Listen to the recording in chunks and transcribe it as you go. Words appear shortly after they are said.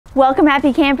Welcome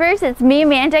happy campers, it's me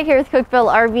Amanda here with Cookeville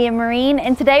RV and Marine,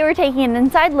 and today we're taking an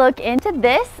inside look into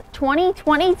this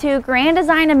 2022 Grand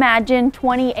Design Imagine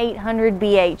 2800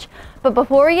 BH. But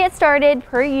before we get started,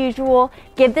 per usual,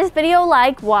 give this video a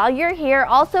like while you're here.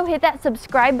 Also hit that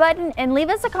subscribe button and leave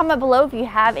us a comment below if you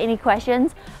have any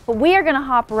questions. But we are gonna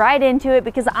hop right into it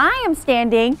because I am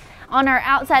standing on our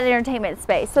outside entertainment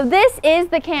space. So this is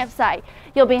the campsite.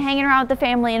 You'll be hanging around with the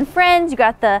family and friends. You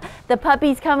got the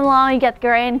puppies coming along, you got the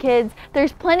grandkids.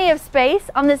 There's plenty of space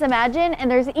on this Imagine,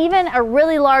 and there's even a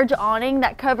really large awning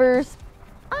that covers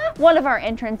one of our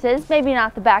entrances, maybe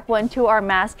not the back one to our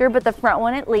master, but the front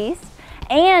one at least.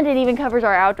 And it even covers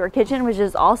our outdoor kitchen, which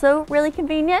is also really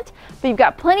convenient. But you've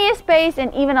got plenty of space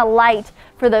and even a light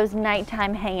for those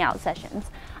nighttime hangout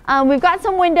sessions. We've got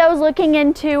some windows looking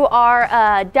into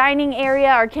our dining area,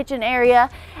 our kitchen area,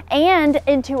 and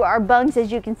into our bunks, as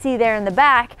you can see there in the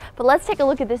back. But let's take a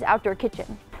look at this outdoor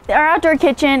kitchen. Our outdoor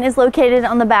kitchen is located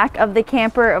on the back of the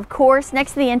camper, of course,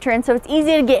 next to the entrance, so it's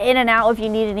easy to get in and out if you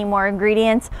need any more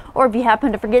ingredients, or if you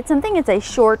happen to forget something, it's a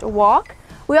short walk.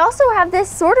 We also have this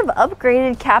sort of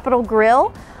upgraded Capital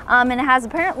Grill, and it has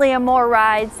apparently a more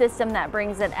ride system that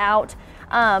brings it out.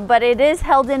 But it is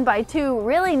held in by two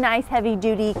really nice heavy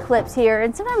duty clips here,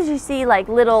 and sometimes you see like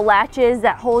little latches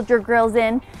that hold your grills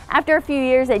in. After a few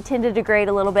years they tend to degrade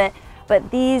a little bit, but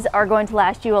these are going to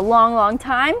last you a long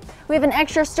time. We have an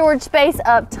extra storage space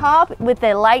up top with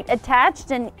a light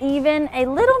attached and even a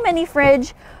little mini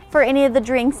fridge for any of the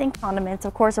drinks and condiments.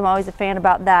 Of course, I'm always a fan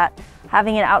about that.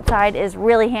 Having it outside is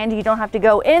really handy. You don't have to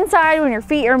go inside when your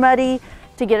feet are muddy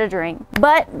to get a drink.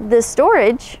 But the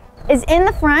storage is in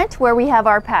the front where we have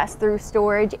our pass-through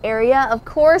storage area. Of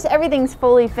course, everything's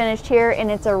fully finished here, and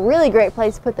it's a really great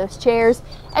place to put those chairs,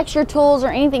 extra tools, or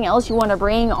anything else you want to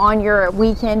bring on your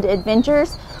weekend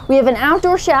adventures. We have an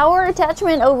outdoor shower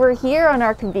attachment over here on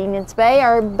our convenience bay,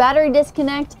 our battery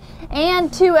disconnect,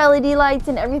 and two LED lights,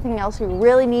 and everything else we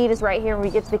really need is right here when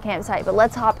we get to the campsite. But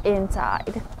let's hop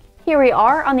inside. Here we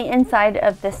are on the inside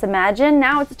of this Imagine.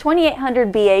 Now it's a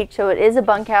 2800 BH, so it is a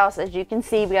bunkhouse. As you can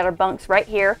see, we got our bunks right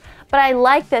here, but I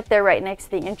like that they're right next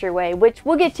to the entryway, which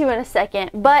we'll get to in a second.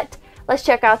 But let's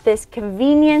check out this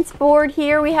convenience board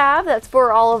here we have. That's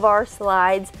for all of our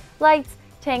slides, lights,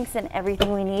 tanks, and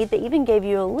everything we need. They even gave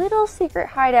you a little secret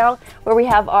hideout where we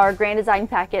have our Grand Design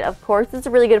packet. Of course, it's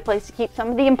a really good place to keep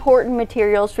some of the important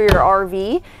materials for your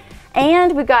RV.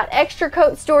 And we've got extra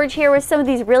coat storage here with some of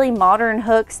these really modern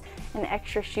hooks and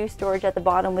extra shoe storage at the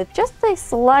bottom with just a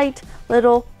slight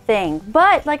little thing.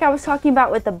 But like I was talking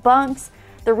about with the bunks,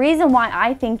 the reason why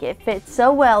I think it fits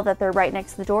so well that they're right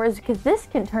next to the door is because this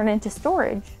can turn into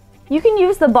storage. You can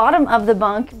use the bottom of the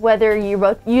bunk, whether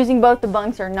you're using both the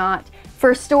bunks or not,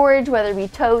 for storage, whether it be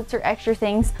totes or extra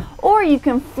things, or you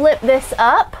can flip this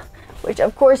up, which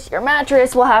of course your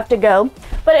mattress will have to go,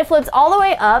 but it flips all the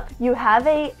way up. You have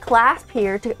a clasp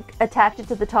here to attach it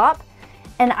to the top,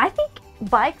 and I think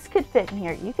bikes could fit in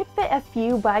here. You could fit a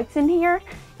few bikes in here.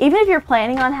 Even if you're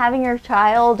planning on having your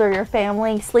child or your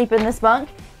family sleep in this bunk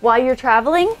while you're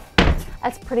traveling,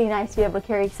 that's pretty nice to be able to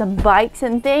carry some bikes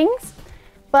and things.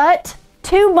 But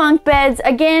two bunk beds,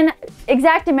 again,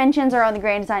 exact dimensions are on the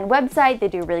Grand Design website. They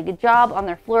do a really good job on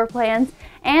their floor plans,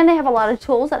 and they have a lot of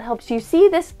tools that helps you see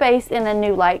this space in a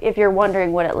new light if you're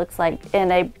wondering what it looks like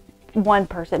in a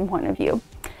one-person point of view.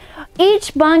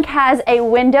 Each bunk has a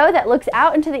window that looks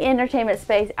out into the entertainment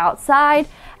space outside,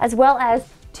 as well as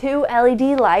two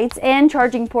LED lights and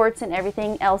charging ports and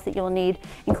everything else that you'll need,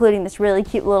 including this really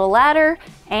cute little ladder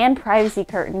and privacy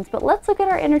curtains. But let's look at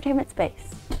our entertainment space.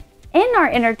 In our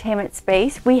entertainment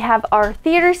space, we have our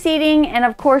theater seating and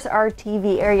of course our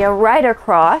TV area right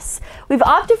across. We've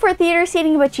opted for theater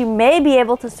seating, but you may be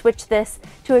able to switch this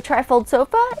to a trifold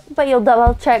sofa, but you'll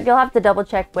have to double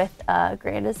check with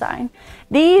Grand Design.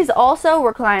 These also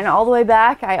recline all the way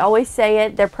back. I always say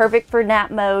it, they're perfect for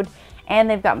nap mode, and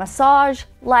they've got massage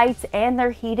lights and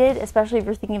they're heated, especially if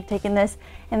you're thinking of taking this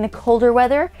in the colder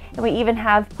weather. And we even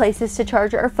have places to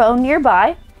charge our phone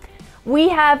nearby. We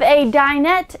have a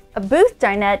dinette, a booth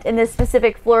dinette in this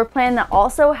specific floor plan that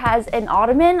also has an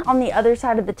ottoman on the other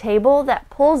side of the table that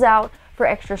pulls out for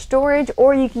extra storage,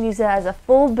 or you can use it as a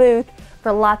full booth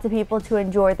for lots of people to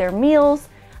enjoy their meals.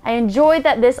 I enjoyed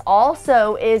that this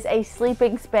also is a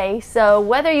sleeping space, so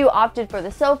whether you opted for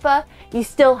the sofa, you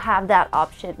still have that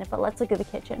option. But let's look at the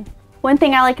kitchen. One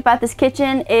thing I like about this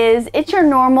kitchen is it's your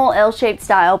normal L-shaped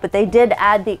style, but they did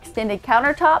add the extended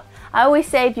countertop. I always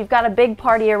say if you've got a big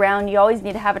party around, you always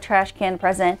need to have a trash can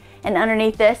present, and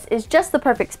underneath this is just the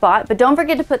perfect spot. But don't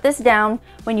forget to put this down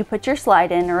when you put your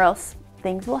slide in, or else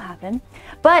things will happen.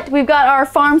 But we've got our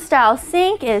farm style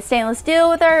sink. It is stainless steel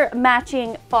with our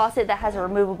matching faucet that has a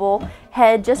removable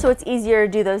head just so it's easier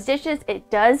to do those dishes. It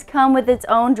does come with its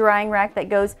own drying rack that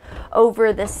goes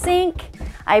over the sink.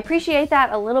 I appreciate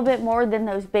that a little bit more than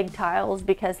those big tiles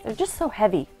because they're just so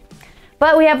heavy.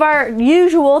 But we have our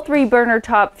usual 3-burner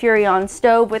top Furrion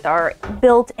stove with our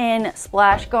built-in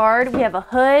splash guard. We have a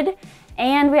hood,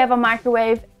 and we have a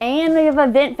microwave, and we have a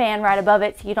vent fan right above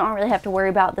it, so you don't really have to worry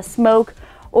about the smoke,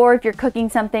 or if you're cooking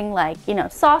something like, you know,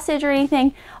 sausage or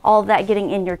anything, all of that getting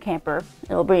in your camper.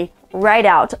 It'll be right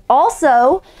out.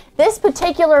 Also, this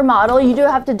particular model, you do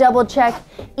have to double check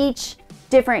each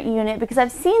different unit because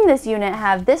I've seen this unit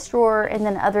have this drawer and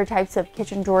then other types of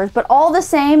kitchen drawers, but all the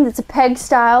same. It's a peg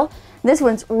style. This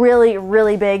one's really,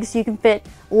 really big, so you can fit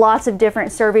lots of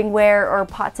different servingware or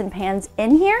pots and pans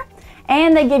in here.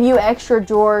 And they give you extra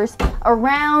drawers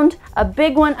around, a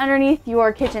big one underneath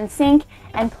your kitchen sink,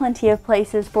 and plenty of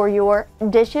places for your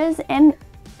dishes and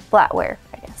flatware,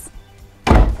 I guess.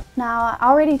 Now, I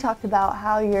already talked about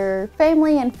how your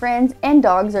family and friends and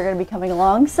dogs are going to be coming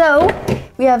along, so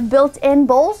we have built-in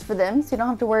bowls for them, so you don't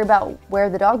have to worry about where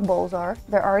the dog bowls are.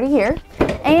 They're already here.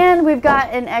 And we've got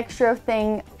an extra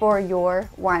thing for your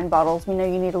wine bottles. We know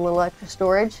you need a little extra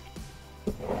storage.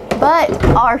 But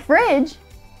our fridge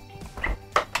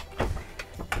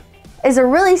is a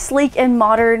really sleek and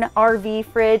modern RV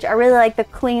fridge. I really like the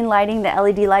clean lighting, the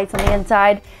LED lights on the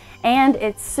inside, and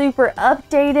it's super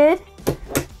updated.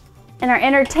 In our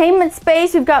entertainment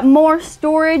space, we've got more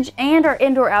storage and our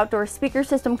indoor-outdoor speaker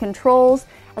system controls,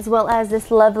 as well as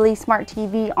this lovely smart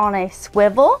TV on a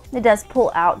swivel. It does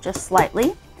pull out just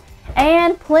slightly.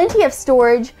 And plenty of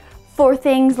storage for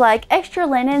things like extra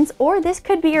linens, or this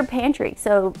could be your pantry.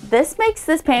 So this makes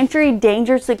this pantry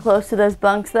dangerously close to those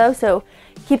bunks though, so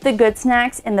keep the good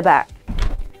snacks in the back.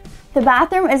 The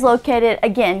bathroom is located,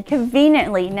 again,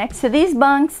 conveniently next to these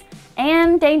bunks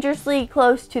and dangerously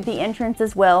close to the entrance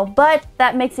as well, but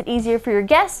that makes it easier for your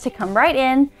guests to come right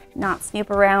in, not snoop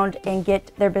around and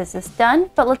get their business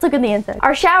done. But let's look at the inside.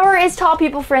 Our shower is tall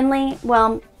people friendly.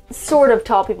 Well, sort of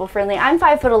tall people friendly. I'm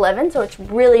 5'11", so it's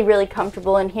really, really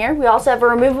comfortable in here. We also have a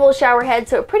removable shower head,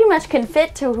 so it pretty much can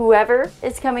fit to whoever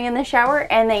is coming in the shower,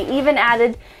 and they even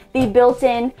added the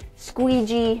built-in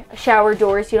squeegee shower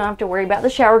door, so you don't have to worry about the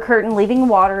shower curtain leaving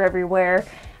water everywhere.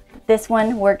 This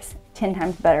one works 10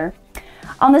 times better.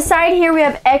 On the side here, we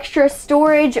have extra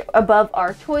storage above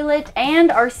our toilet,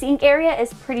 and our sink area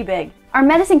is pretty big. Our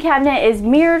medicine cabinet is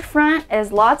mirrored front,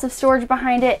 has lots of storage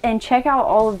behind it, and check out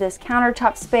all of this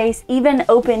countertop space, even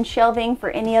open shelving for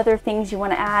any other things you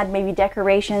want to add, maybe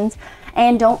decorations.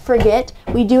 And don't forget,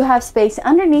 we do have space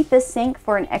underneath this sink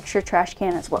for an extra trash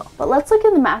can as well. But let's look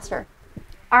at the master.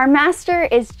 Our master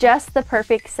is just the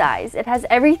perfect size. It has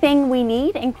everything we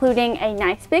need, including a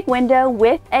nice big window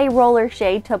with a roller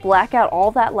shade to black out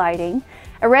all that lighting,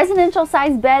 a residential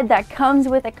size bed that comes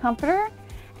with a comforter,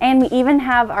 and we even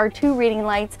have our 2 reading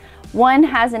lights. One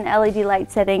has an LED light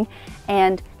setting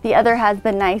and the other has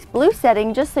the nice blue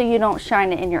setting just so you don't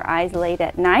shine it in your eyes late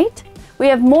at night. We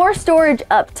have more storage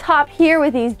up top here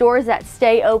with these doors that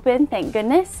stay open, thank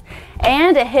goodness.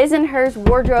 And a his and hers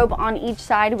wardrobe on each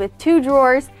side with 2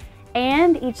 drawers,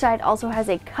 and each side also has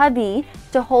a cubby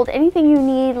to hold anything you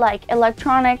need like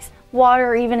electronics, water,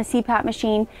 or even a CPAP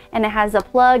machine, and it has a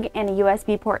plug and a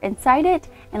USB port inside it.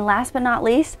 And last but not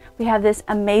least, we have this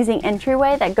amazing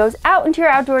entryway that goes out into your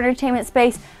outdoor entertainment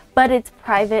space, but it's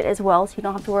private as well, so you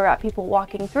don't have to worry about people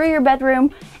walking through your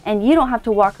bedroom, and you don't have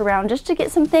to walk around just to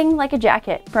get something like a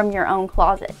jacket from your own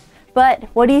closet. But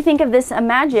what do you think of this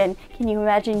Imagine? Can you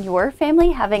imagine your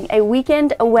family having a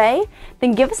weekend away?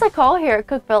 Then give us a call here at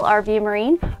Cookeville RV and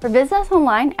Marine, or visit us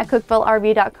online at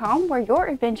cookvillerv.com where your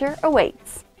adventure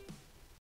awaits.